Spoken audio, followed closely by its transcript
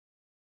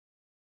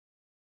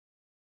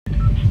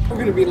We're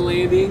gonna be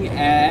landing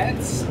at, I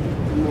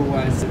don't know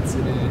why I said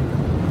today.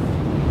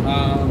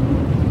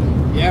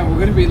 Yeah, we're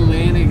gonna be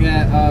landing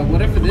at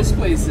whatever this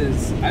place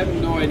is. I have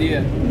no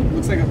idea.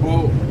 Looks like a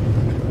boat.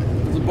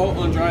 There's a boat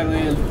on dry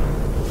land.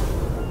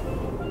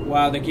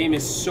 Wow, the game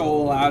is so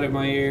loud in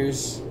my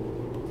ears.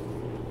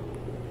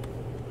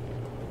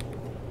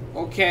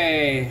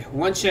 Okay,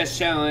 one chest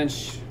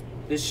challenge.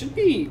 This should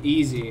be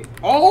easy.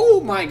 Oh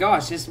my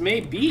gosh, this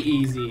may be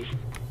easy.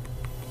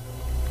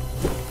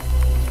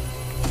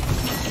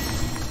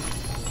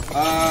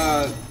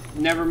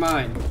 Never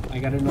mind. I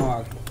got a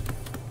nog.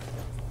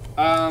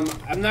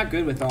 I'm not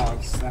good with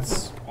dogs.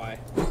 That's why.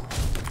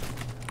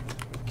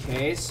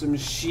 Okay, some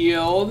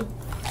shield.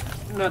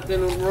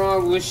 Nothing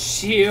wrong with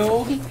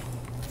shield.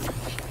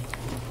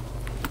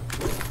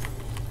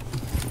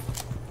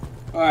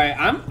 All right,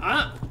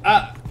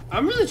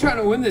 I'm really trying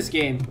to win this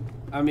game.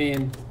 I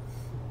mean,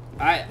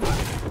 I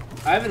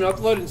haven't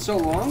uploaded in so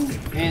long,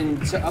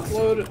 and to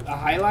upload a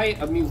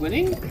highlight of me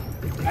winning,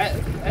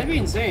 that'd be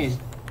insane.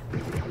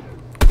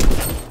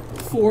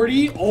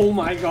 40? Oh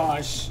my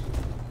gosh.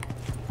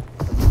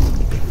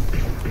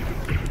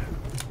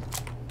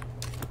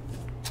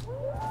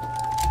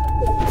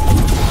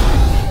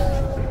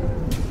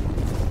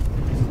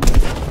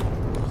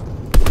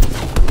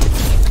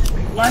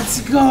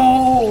 Let's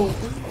go!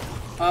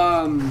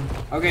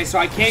 Okay, so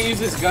I can't use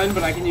this gun,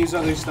 but I can use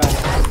other stuff.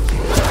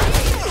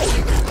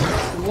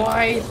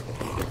 Why?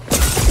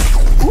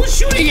 Who's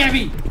shooting at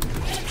me?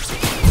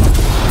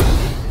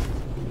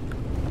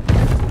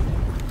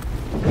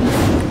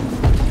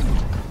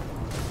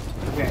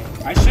 Okay,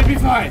 I should be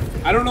fine.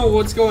 I don't know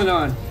what's going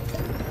on.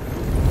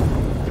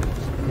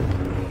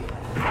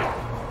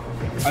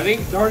 I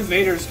think Darth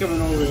Vader's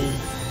coming over here.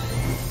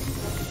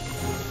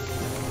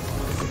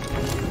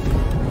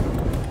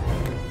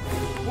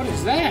 What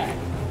is that?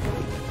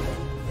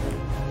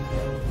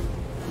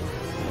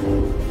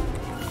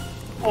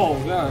 Oh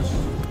gosh.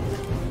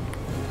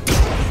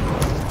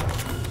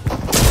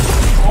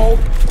 Oh.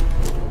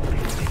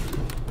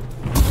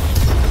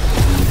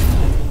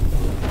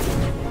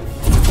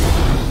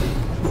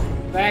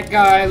 That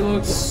guy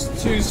looks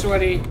too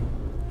sweaty.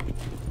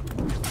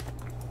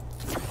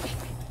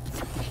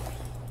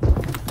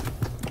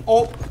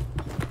 Oh.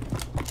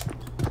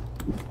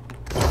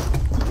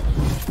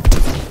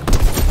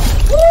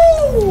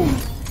 Woo!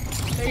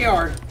 They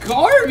are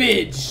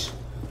garbage.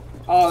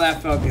 Oh,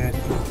 that felt good.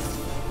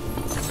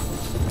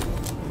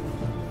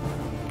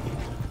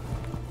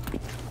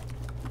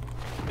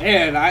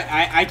 Man,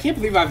 I can't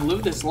believe I've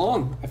lived this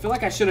long. I feel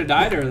like I should have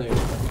died earlier.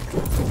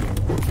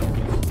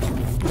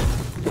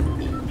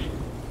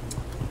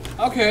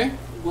 Okay,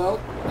 well,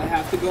 I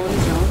have to go in the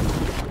zone.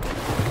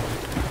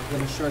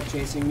 Got a shark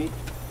chasing me.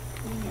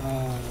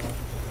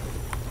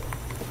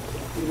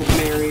 Little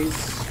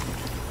berries.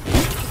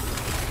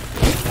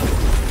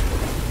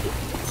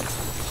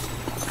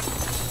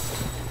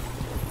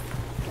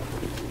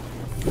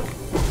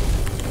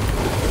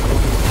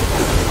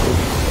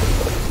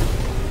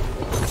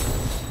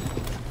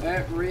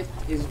 That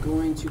rift is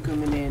going to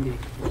come in handy.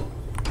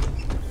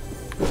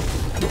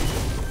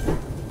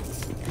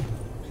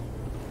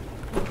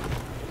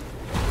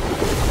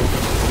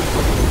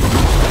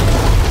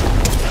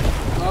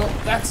 Oh,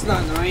 that's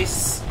not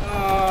nice.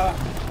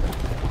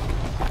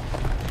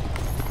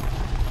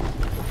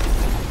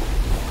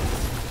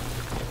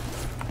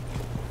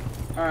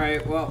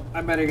 Alright, well,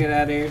 I better get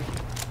out of here.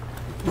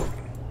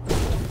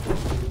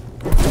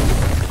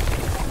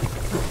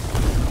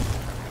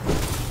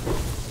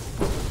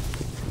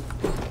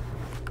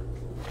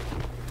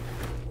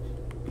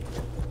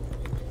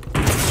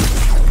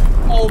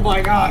 Oh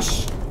my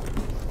gosh!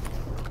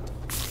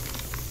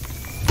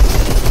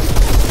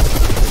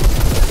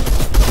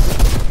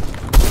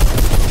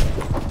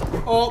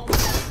 Oh!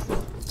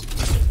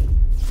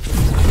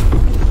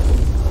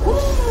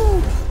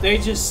 Woo! They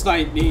just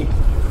sniped me.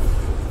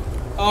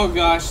 Oh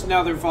gosh,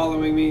 now they're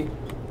following me.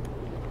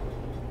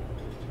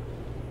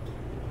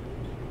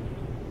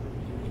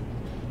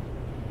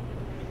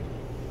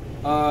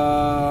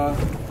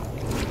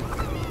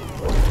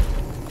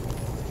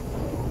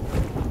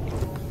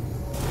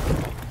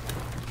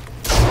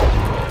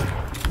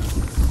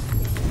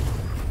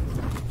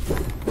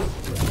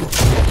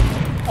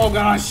 Oh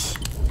gosh.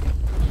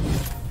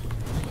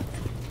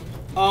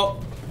 Oh,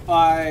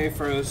 I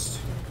froze.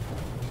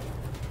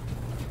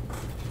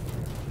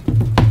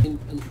 It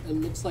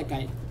looks like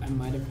I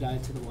might have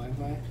died to the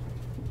Wi-Fi.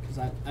 Because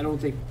I don't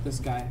think this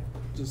guy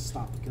just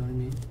stopped killing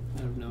me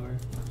out of nowhere.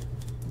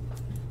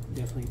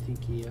 Definitely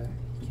think he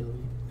killed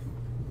me.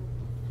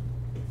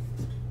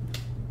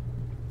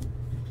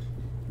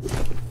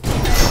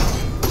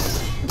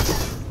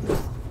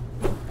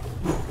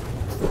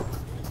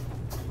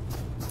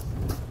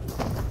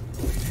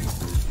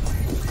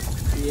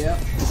 Yep.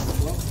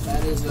 Well,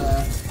 that is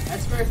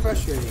that's very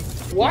frustrating.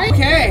 Why?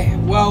 Okay.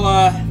 Well,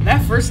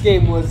 that first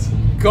game was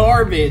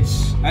garbage.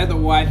 I had the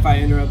Wi-Fi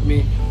interrupt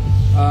me.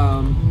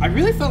 I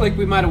really felt like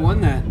we might have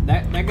won that.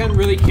 That gun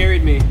really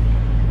carried me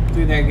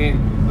through that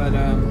game. But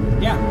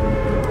yeah.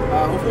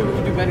 Hopefully we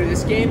can do better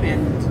this game,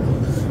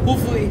 and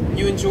hopefully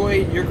you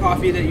enjoy your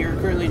coffee that you're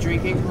currently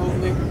drinking,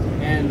 hopefully.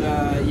 And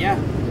yeah.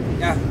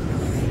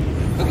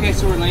 Okay,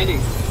 so we're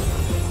landing.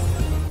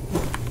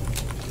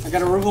 I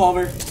got a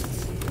revolver.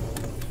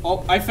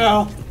 Oh, I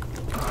fell.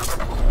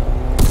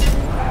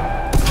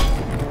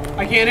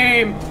 I can't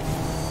aim.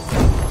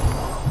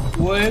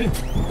 Wood.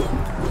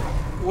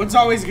 Wood's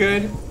always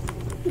good.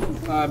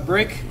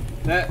 Brick.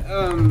 That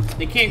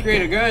they can't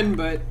create a gun,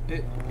 but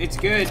it's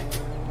good.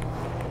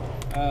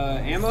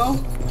 Ammo?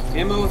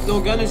 Ammo with no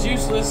gun is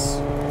useless.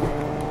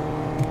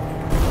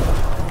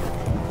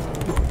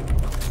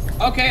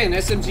 Okay, an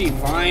SMG,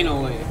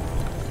 finally.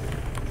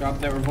 Drop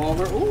that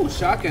revolver. Ooh,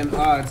 shotgun.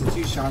 Ah, it's a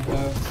 2-shot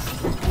though.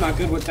 I'm not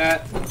good with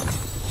that.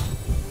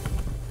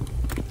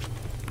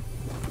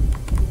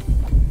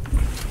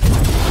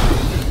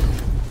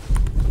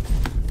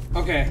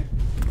 Okay.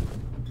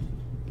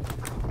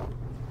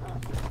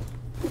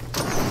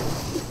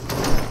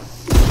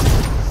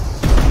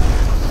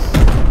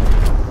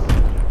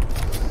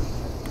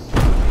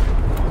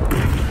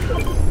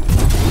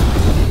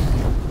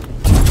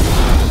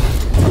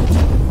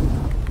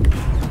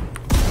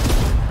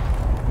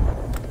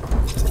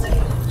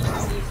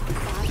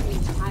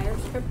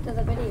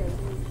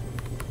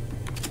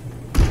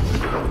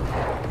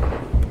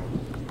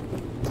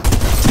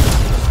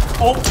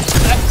 Oh,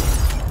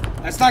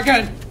 that's not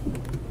good.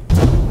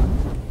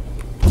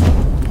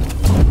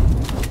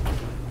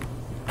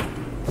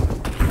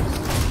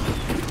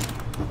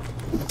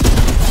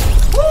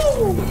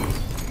 Woo!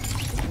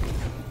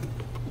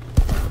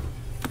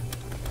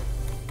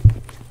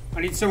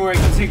 I need somewhere I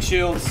can take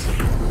shields.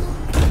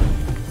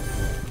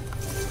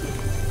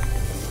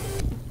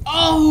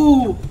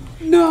 Oh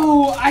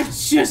no! I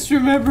just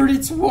remembered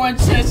it's one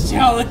chest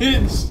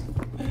challenge.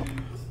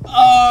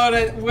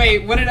 Oh,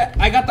 wait, what did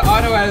I got the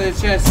auto out of the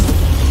chest.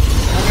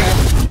 Okay.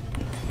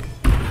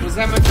 Was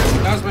that my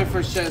first? That was my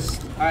first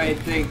chest, I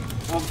think.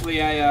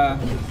 Hopefully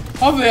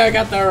I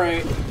got that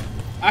right.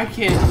 I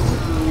can't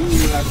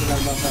believe I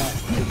forgot about that.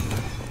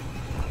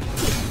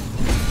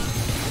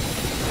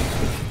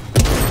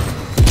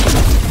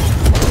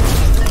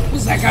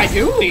 What's that guy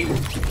doing?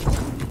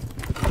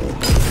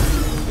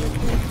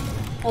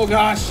 Oh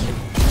gosh.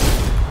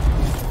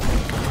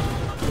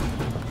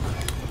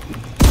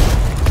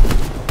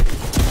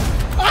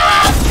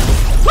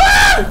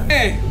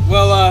 Okay,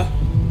 well,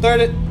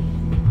 third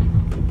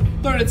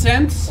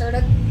attempt.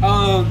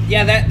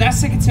 Yeah, that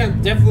second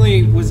attempt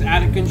definitely was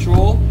out of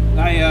control.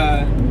 I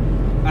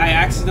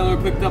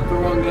accidentally picked up the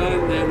wrong gun,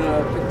 and then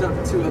picked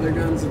up 2 other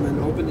guns, and then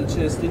opened the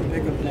chest, didn't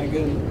pick up that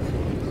gun,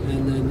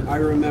 and then I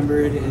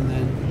remembered, and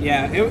then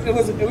yeah, it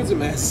was a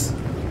mess.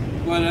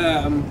 But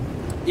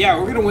yeah,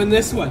 we're gonna win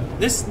this one.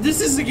 This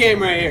is the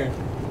game right here.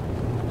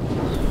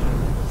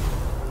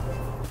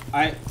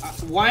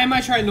 Why am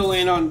I trying to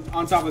land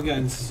on top of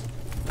guns?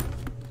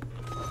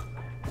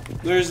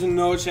 There's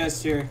no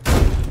chest here.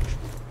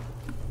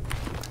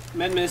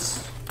 Med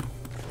miss.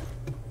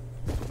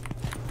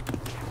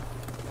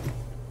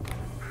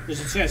 There's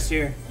a chest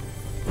here.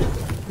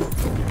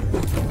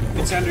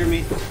 It's under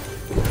me.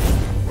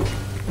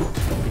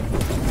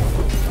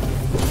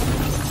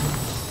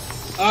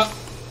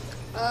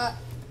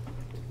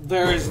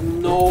 There is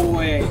no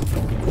way.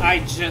 I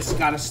just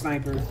got a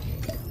sniper.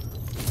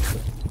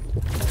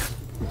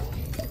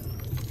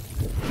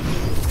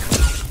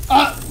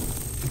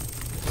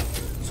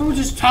 Someone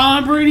just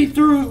Tom Brady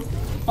threw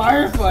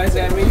fireflies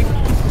at me.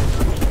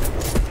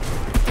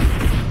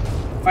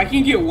 If I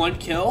can get 1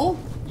 kill,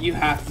 you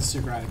have to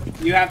subscribe.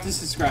 You have to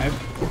subscribe.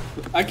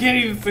 I can't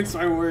even fix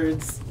my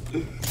words.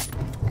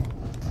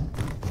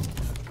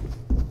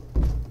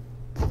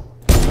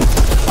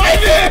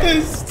 I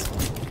missed!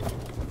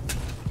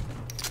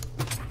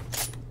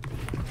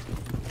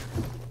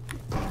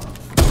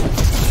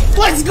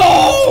 Let's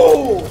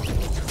go!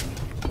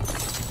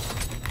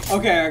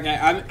 Okay.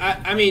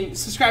 I mean,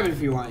 subscribe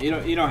if you want. You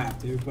don't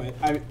have to, but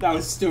that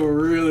was still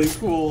really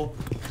cool.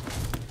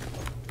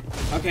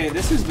 Okay,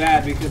 this is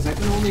bad because I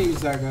can only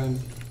use that gun.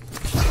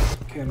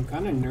 Okay, I'm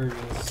kind of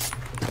nervous.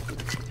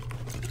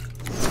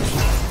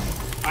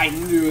 I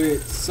knew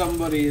it.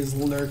 Somebody is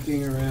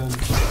lurking around.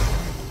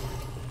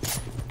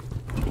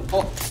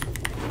 Oh.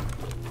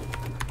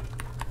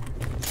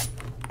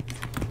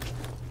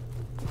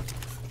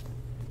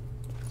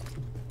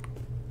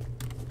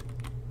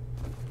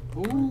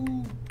 Ooh.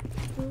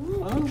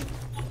 Huh?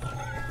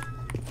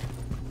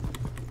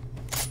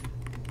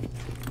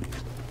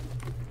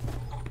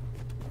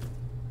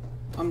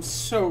 I'm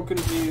so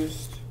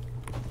confused.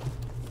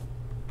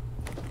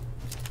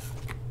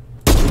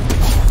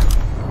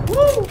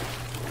 Woo!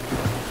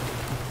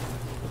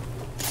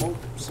 Oh,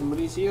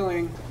 somebody's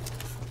healing.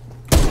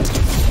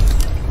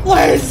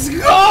 Let's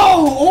go!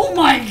 Oh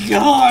my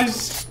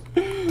gosh!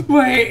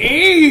 My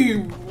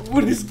aim!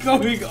 What is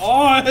going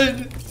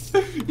on?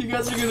 You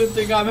guys are gonna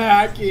think I'm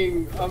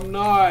hacking. I'm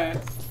not.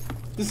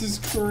 This is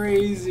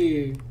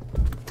crazy.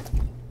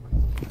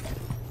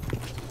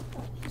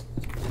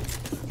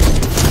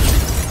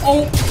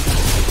 Oh!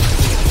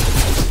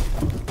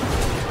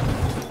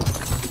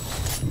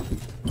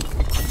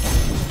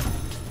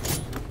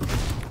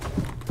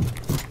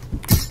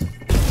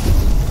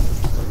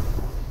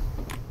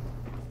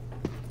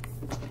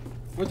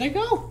 they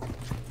go?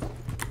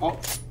 Oh.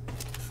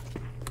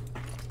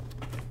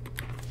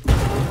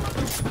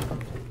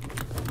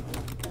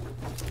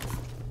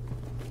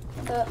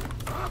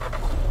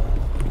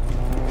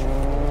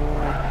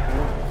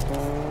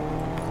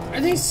 Are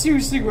they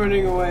seriously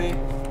running away?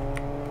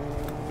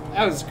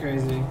 That was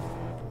crazy.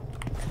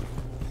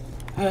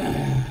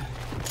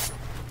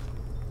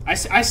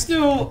 I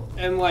still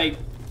am like,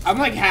 I'm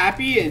like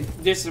happy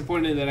and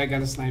disappointed that I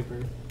got a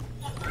sniper.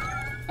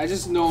 I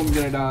just know I'm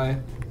gonna die.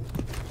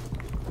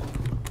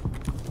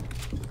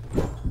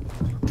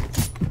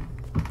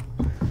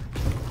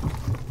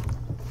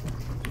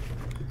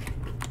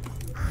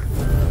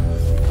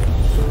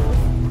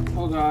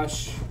 Oh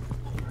gosh.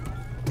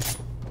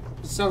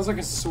 It sounds like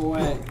a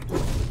sweat.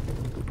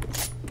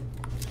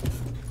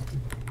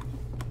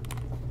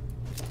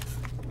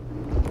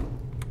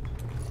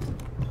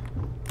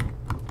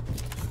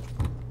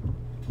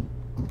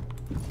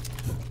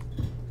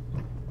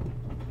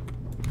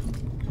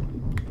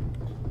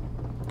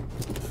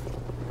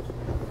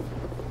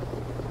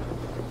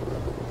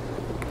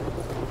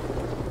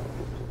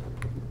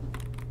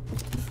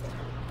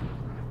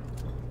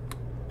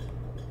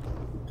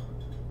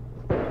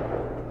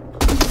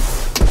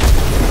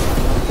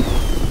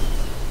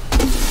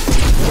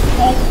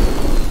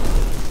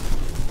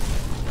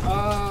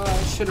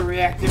 Should have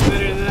reacted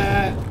better to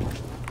that.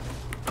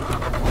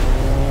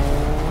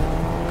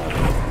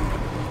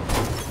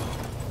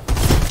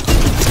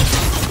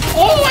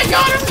 Oh, I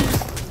got him!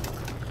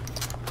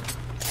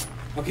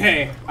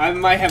 Okay, I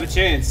might have a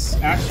chance,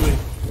 actually.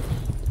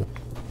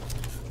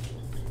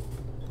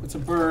 It's a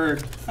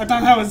bird. I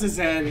thought that was his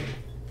head.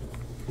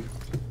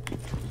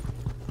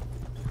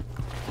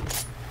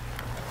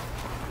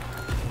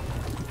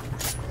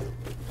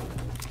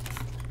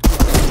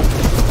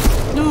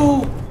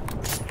 No!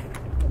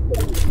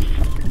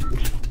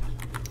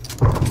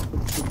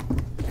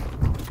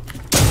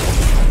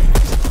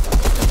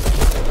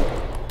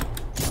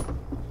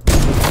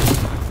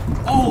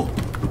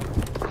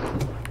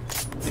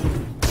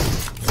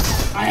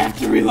 I have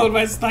to reload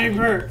my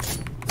sniper.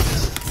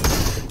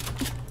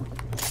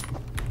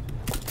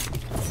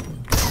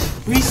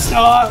 Please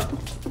stop.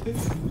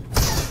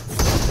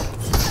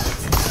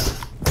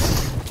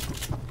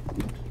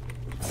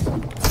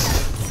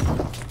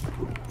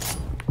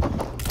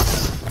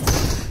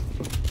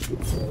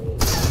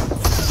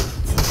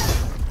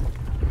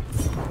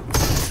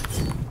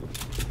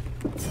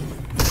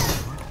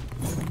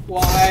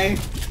 Why?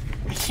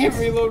 I can't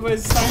reload my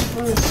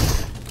sniper.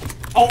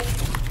 Oh.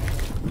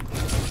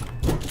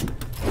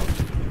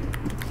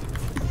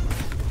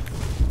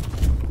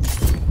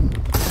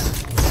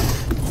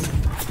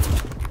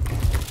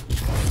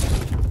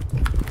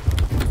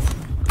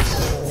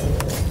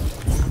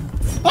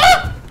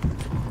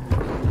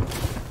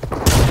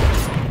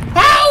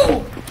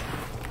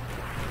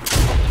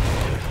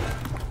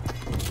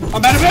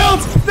 I'm out of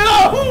builds!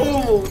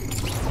 No!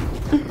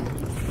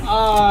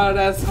 Oh,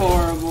 that's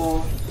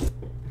horrible.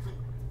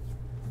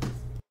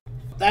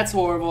 That's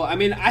horrible. I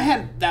mean, I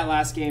had that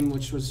last game,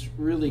 which was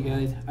really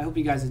good. I hope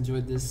you guys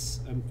enjoyed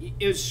this.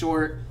 It was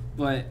short,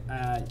 but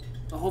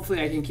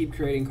hopefully I can keep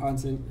creating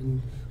content,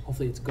 and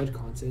hopefully it's good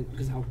content,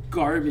 because how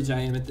garbage I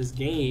am at this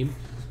game.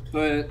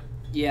 But,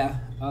 yeah,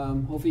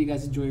 hopefully you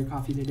guys enjoy your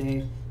coffee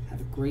today.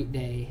 Have a great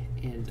day,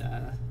 and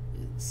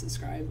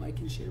subscribe, like,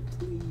 and share,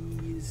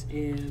 please,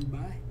 and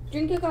bye.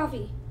 Drink your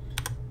coffee.